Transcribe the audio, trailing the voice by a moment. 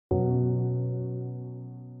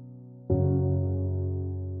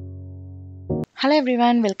Hello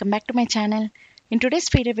everyone, welcome back to my channel. In today's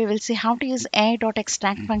video, we will see how to use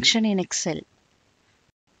AI.extract function in Excel.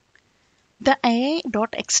 The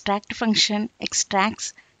AI.extract function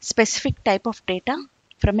extracts specific type of data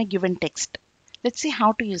from a given text. Let's see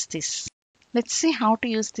how to use this. Let's see how to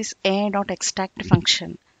use this AI.extract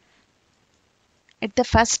function. At the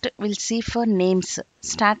first, we'll see for names.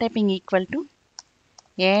 Start typing equal to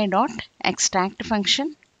AI.extract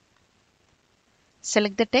function.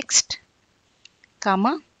 Select the text,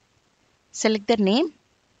 comma, select the name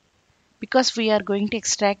because we are going to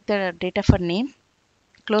extract the data for name.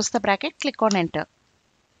 Close the bracket, click on enter.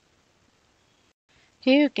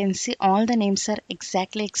 Here you can see all the names are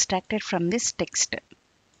exactly extracted from this text.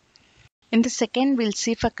 In the second, we'll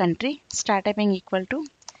see for country. Start typing equal to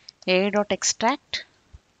AI.extract.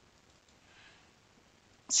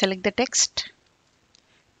 Select the text,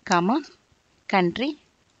 comma, country.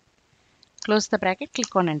 Close the bracket,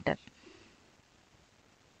 click on enter.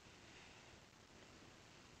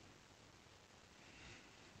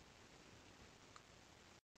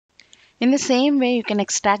 In the same way, you can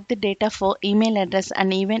extract the data for email address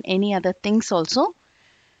and even any other things also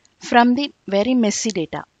from the very messy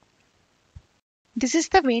data. This is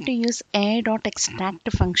the way to use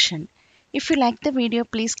AI.extract function. If you like the video,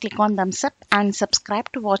 please click on thumbs up and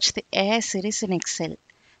subscribe to watch the AI series in Excel.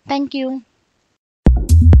 Thank you.